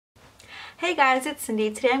Hey guys, it's Cindy.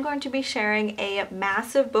 Today I'm going to be sharing a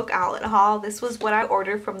massive book outlet haul. This was what I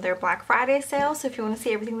ordered from their Black Friday sale, so if you want to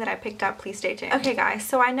see everything that I picked up, please stay tuned. Okay guys,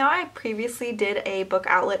 so I know I previously did a book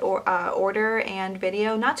outlet order and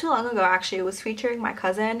video not too long ago actually. It was featuring my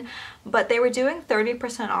cousin, but they were doing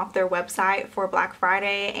 30% off their website for Black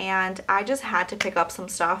Friday and I just had to pick up some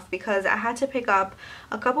stuff because I had to pick up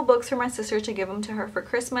a couple books for my sister to give them to her for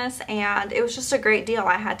Christmas, and it was just a great deal.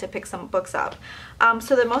 I had to pick some books up.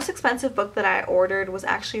 So the most expensive book that I ordered was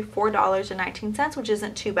actually $4.19, which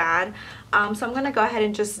isn't too bad. So I'm gonna go ahead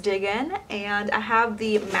and just dig in, and I have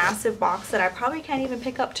the massive box that I probably can't even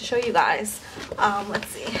pick up to show you guys. Let's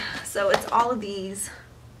see. So it's all of these.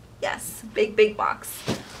 Yes, big box.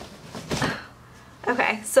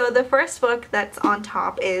 Okay, so the first book that's on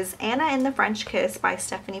top is Anna and the French Kiss by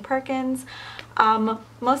Stephanie Perkins.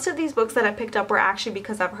 Most of these books that I picked up were actually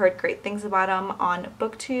because I've heard great things about them on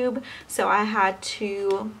BookTube, so I had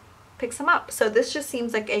to pick some up. So this just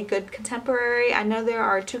seems like a good contemporary. I know there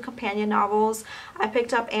are two companion novels. I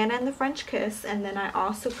picked up Anna and the French Kiss, and then I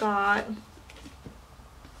also got,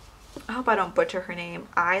 I hope I don't butcher her name,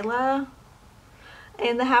 Isla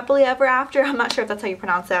and the Happily Ever After. I'm not sure if that's how you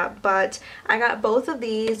pronounce that, but I got both of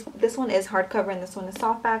these. This one is hardcover and this one is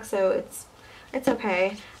softback, so it's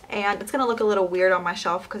okay. And it's gonna look a little weird on my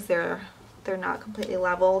shelf because they're not completely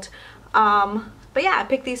leveled. But yeah, I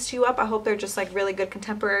picked these two up. I hope they're just like really good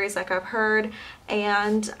contemporaries like I've heard,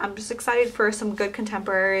 and I'm just excited for some good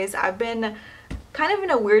contemporaries. I've been kind of in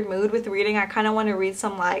a weird mood with reading. I kind of want to read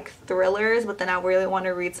some like thrillers, but then I really want to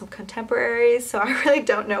read some contemporaries, so I really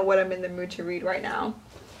don't know what I'm in the mood to read right now.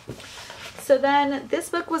 So then this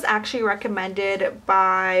book was actually recommended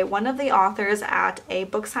by one of the authors at a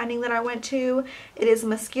book signing that I went to. It is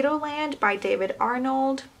Mosquitoland by David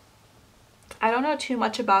Arnold. I don't know too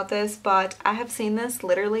much about this, but I have seen this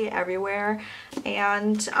literally everywhere,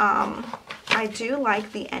 and I do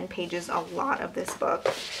like the end pages a lot of this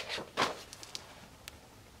book.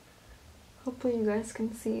 Hopefully you guys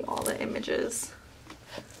can see all the images.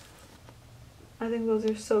 I think those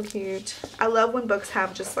are so cute. I love when books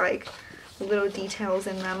have just like little details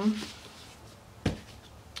in them.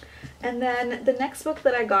 And then the next book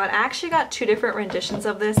that I actually got two different renditions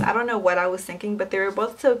of this. I don't know what I was thinking, but they were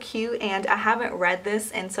both so cute, and I haven't read this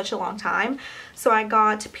in such a long time. So I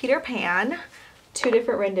got Peter Pan, two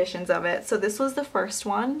different renditions of it. So this was the first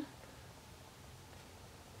one.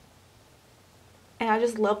 And I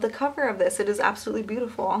just love the cover of this. It is absolutely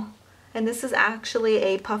beautiful. And this is actually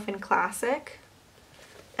a Puffin classic.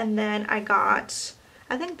 And then I got,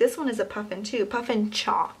 I think this one is a Puffin too, Puffin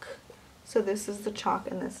Chalk. So this is the chalk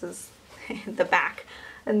and this is the back.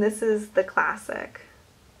 And this is the classic.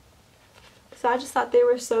 So I just thought they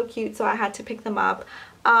were so cute, so I had to pick them up.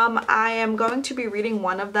 I am going to be reading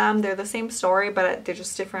one of them. They're the same story, but they're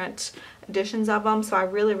just different editions of them. So I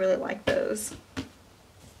really like those.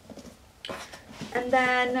 And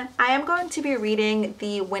then I am going to be reading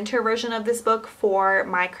the winter version of this book for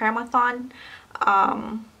my Cramathon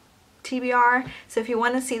TBR. So if you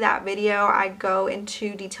want to see that video, I go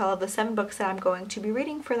into detail of the 7 books that I'm going to be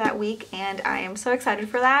reading for that week, and I am so excited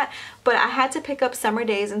for that. But I had to pick up Summer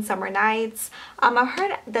Days and Summer Nights. I've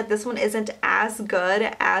heard that this one isn't as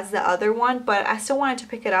good as the other one, but I still wanted to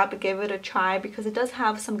pick it up and give it a try because it does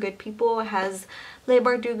have some good people. It has Leigh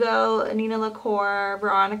Bardugo, Nina LaCour,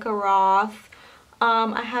 Veronica Roth.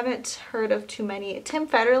 I haven't heard of too many. Tim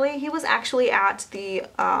Federle, he was actually at the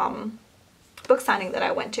book signing that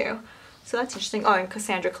I went to. So that's interesting. Oh, and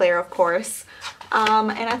Cassandra Clare, of course.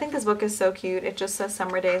 And I think this book is so cute. It just says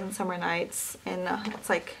Summer Days and Summer Nights, and it's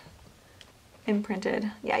like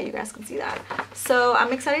imprinted. Yeah, you guys can see that. So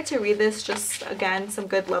I'm excited to read this. Just, again, some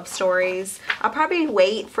good love stories. I'll probably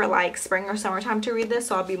wait for like spring or summertime to read this,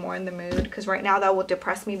 so I'll be more in the mood, because right now that will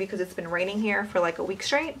depress me because it's been raining here for like a week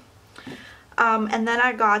straight. And then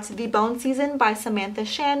I got The Bone Season by Samantha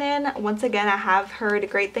Shannon. Once again, I have heard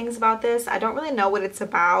great things about this. I don't really know what it's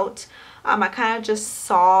about. I kind of just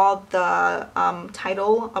saw the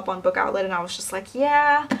title up on Book Outlet, and I was just like,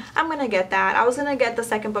 yeah, I'm gonna get that. I was gonna get the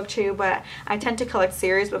second book too, but I tend to collect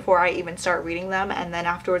series before I even start reading them, and then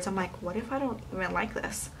afterwards I'm like, what if I don't even like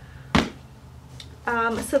this?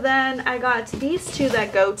 So then I got these two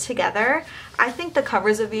that go together. I think the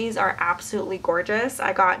covers of these are absolutely gorgeous.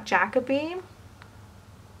 I got Jacoby,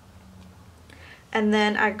 and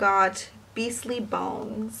then I got Beastly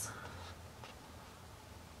Bones.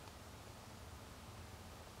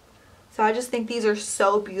 So I just think these are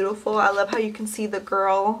so beautiful. I love how you can see the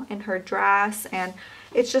girl in her dress, and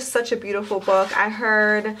it's just such a beautiful book. I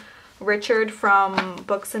heard Richard from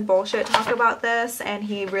Books and Bullshit talk about this, and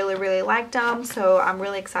he really liked them, so I'm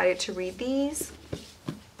really excited to read these.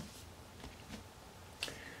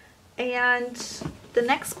 And the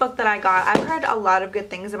next book that I got, I've heard a lot of good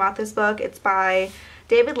things about this book. It's by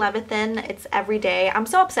David Levithan. It's Every Day. I'm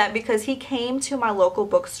so upset because he came to my local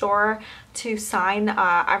bookstore to sign,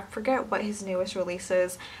 I forget what his newest release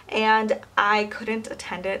is, and I couldn't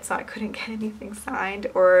attend it, so I couldn't get anything signed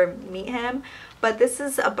or meet him. But this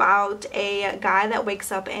is about a guy that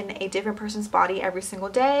wakes up in a different person's body every single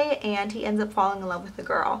day, and he ends up falling in love with a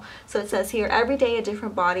girl. So it says here, every day a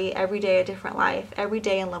different body, every day a different life, every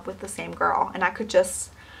day in love with the same girl. And I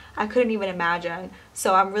couldn't even imagine.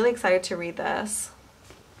 So I'm really excited to read this.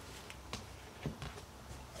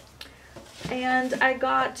 And I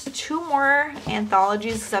got 2 more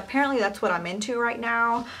anthologies because apparently that's what I'm into right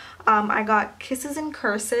now. I got Kisses and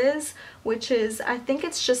Curses, which is, I think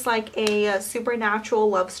it's just like a supernatural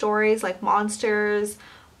love stories, like monsters.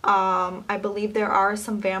 I believe there are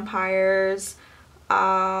some vampires.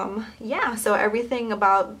 Yeah, so everything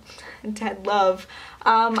about dead love.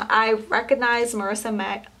 I recognize Marissa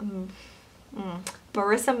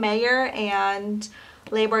Mayer and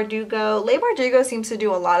Leigh Bardugo. Leigh Bardugo seems to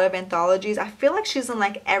do a lot of anthologies. I feel like she's in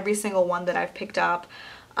like every single one that I've picked up.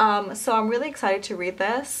 So I'm really excited to read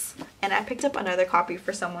this. And I picked up another copy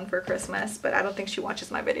for someone for Christmas, but I don't think she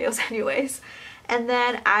watches my videos anyways. And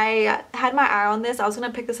then I had my eye on this. I was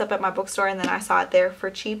going to pick this up at my bookstore, and then I saw it there for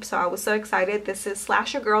cheap, so I was so excited. This is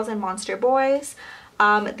Slasher Girls and Monster Boys.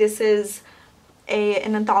 This is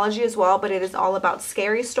an anthology as well, but it is all about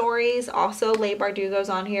scary stories. Also, Leigh Bardugo's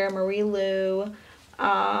on here, Marie Lu,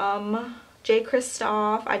 J.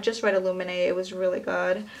 Kristoff. I just read Illuminate. It was really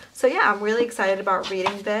good. So yeah, I'm really excited about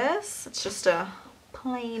reading this. It's just a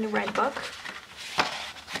plain red book.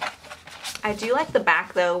 I do like the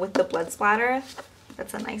back though with the blood splatter.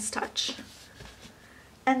 That's a nice touch.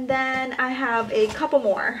 And then I have a couple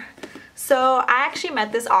more. So I actually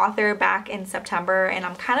met this author back in September, and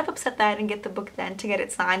I'm kind of upset that I didn't get the book then to get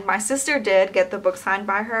it signed. My sister did get the book signed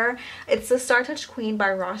by her. It's The Star Touched Queen by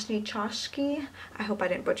Roshni Chokshi. I hope I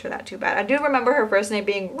didn't butcher that too bad. I do remember her first name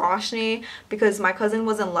being Roshni because my cousin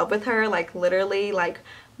was in love with her, like literally like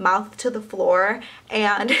mouth to the floor,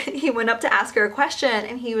 and he went up to ask her a question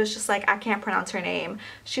and he was just like, I can't pronounce her name.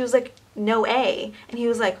 She was like, no A, and he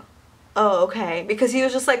was like, oh, okay, because he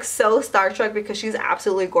was just like so starstruck because she's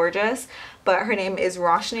absolutely gorgeous, but her name is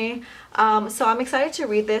Roshni. So I'm excited to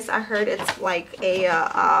read this. I heard it's like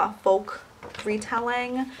a folk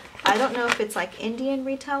retelling. I don't know if it's like Indian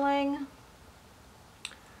retelling.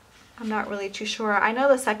 I'm not really too sure. I know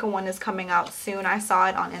the second one is coming out soon. I saw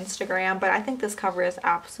it on Instagram, but I think this cover is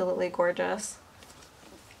absolutely gorgeous.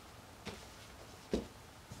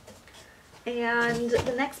 And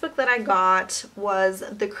the next book that I got was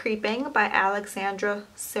The Creeping by Alexandra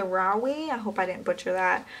Sarawi. I hope I didn't butcher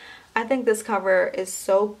that. I think this cover is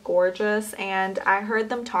so gorgeous, and I heard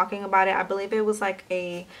them talking about it. I believe it was like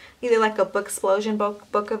either like a book explosion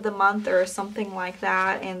book of the month or something like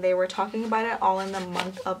that, and they were talking about it all in the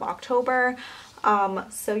month of October.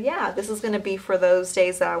 So yeah, this is going to be for those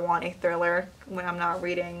days that I want a thriller when I'm not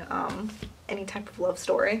reading any type of love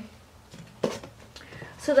story.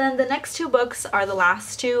 So then the next 2 books are the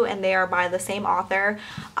last 2, and they are by the same author.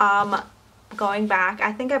 Going back,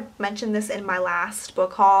 I think I mentioned this in my last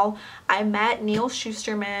book haul. I met Neal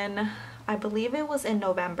Shusterman, I believe it was in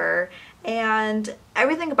November, and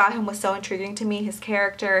everything about him was so intriguing to me. His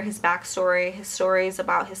character, his backstory, his stories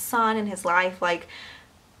about his son and his life. Like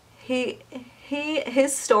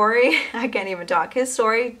his story, I can't even talk. His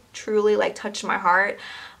story truly like touched my heart.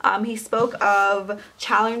 He spoke of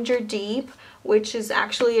Challenger Deep, which is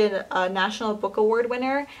actually a National Book Award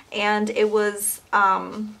winner, and it was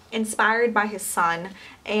inspired by his son,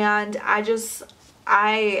 and I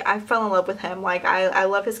fell in love with him. Like I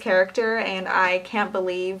love his character, and I can't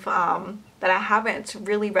believe that I haven't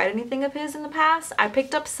really read anything of his in the past. I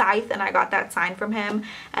picked up Scythe and I got that signed from him,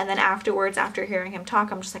 and then afterwards, after hearing him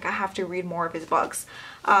talk, I'm just like, I have to read more of his books.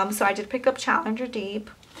 So I did pick up Challenger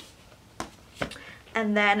Deep.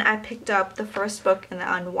 And then I picked up the first book in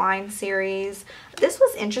the Unwind series. This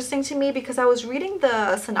was interesting to me because I was reading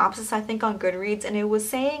the synopsis, I think, on Goodreads, and it was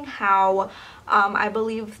saying how I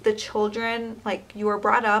believe the children, like, you were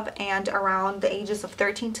brought up and around the ages of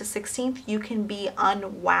 13 to 16, you can be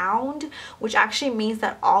unwound, which actually means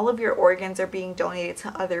that all of your organs are being donated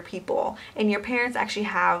to other people, and your parents actually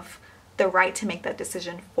have the right to make that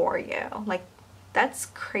decision for you. Like, that's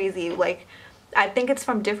crazy. Like, I think it's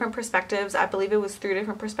from different perspectives. I believe it was 3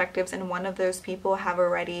 different perspectives, and one of those people have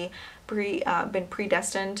already been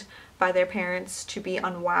predestined by their parents to be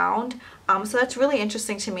unwound. So that's really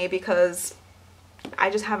interesting to me because I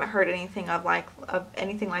just haven't heard anything of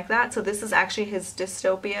anything like that. So this is actually his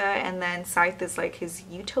dystopia, and then Scythe is like his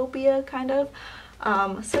utopia kind of.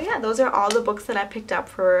 So yeah, those are all the books that I picked up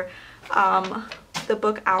for the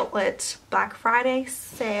Book Outlet Black Friday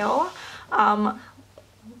sale.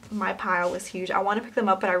 My pile is huge. I want to pick them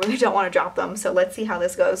up, but I really don't want to drop them. So let's see how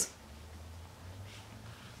this goes.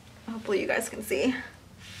 Hopefully you guys can see.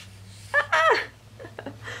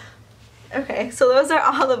 Okay, so those are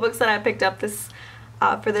all the books that I picked up this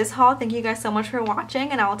for this haul. Thank you guys so much for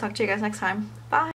watching, and I will talk to you guys next time. Bye!